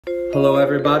Hello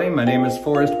everybody, my name is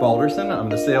Forest Balderson. I'm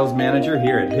the sales manager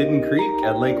here at Hidden Creek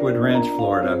at Lakewood Ranch,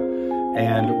 Florida.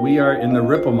 And we are in the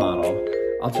Ripple model.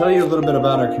 I'll tell you a little bit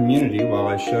about our community while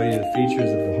I show you the features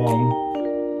of the home.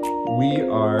 We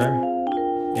are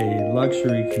a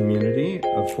luxury community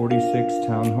of 46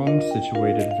 townhomes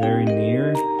situated very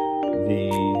near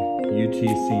the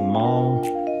UTC Mall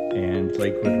and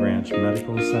Lakewood Ranch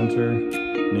Medical Center,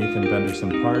 Nathan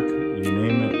Benderson Park, you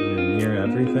name it, we're near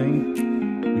everything.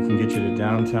 We can get you to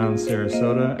downtown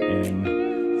Sarasota in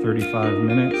 35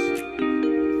 minutes.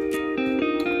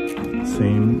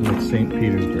 Same with St.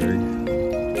 Petersburg.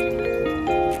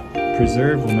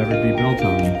 Preserve will never be built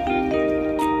on.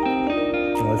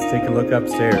 Now let's take a look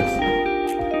upstairs.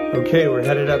 Okay, we're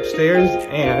headed upstairs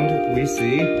and we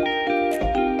see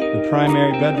the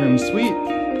primary bedroom suite.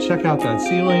 Check out that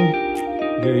ceiling,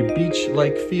 very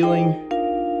beach-like feeling.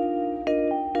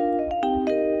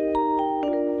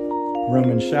 Room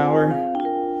and shower.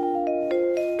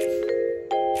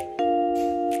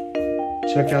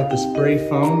 Check out the spray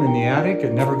foam in the attic.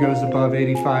 It never goes above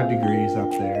 85 degrees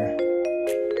up there.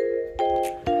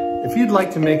 If you'd like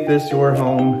to make this your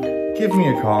home, give me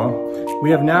a call.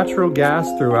 We have natural gas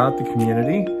throughout the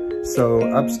community. So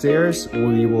upstairs,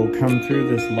 we will come through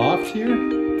this loft here.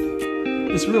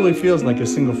 This really feels like a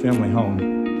single family home.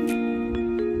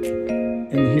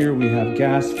 In here we have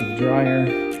gas for the dryer.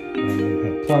 We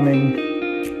have plumbing,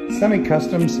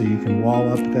 semi-custom, so you can wall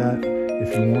up that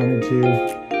if you wanted to.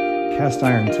 Cast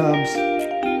iron tubs,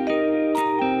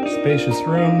 spacious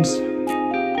rooms,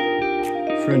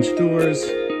 French doors.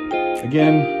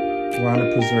 Again, we're on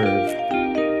a preserve.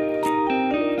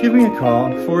 Give me a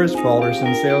call, Forrest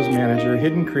Balderson, sales manager,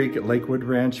 Hidden Creek at Lakewood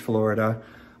Ranch, Florida.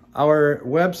 Our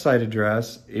website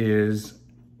address is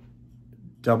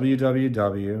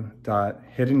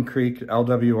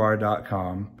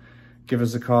www.hiddencreeklwr.com. Give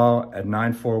us a call at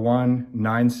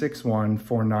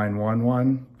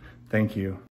 941-961-4911. Thank you.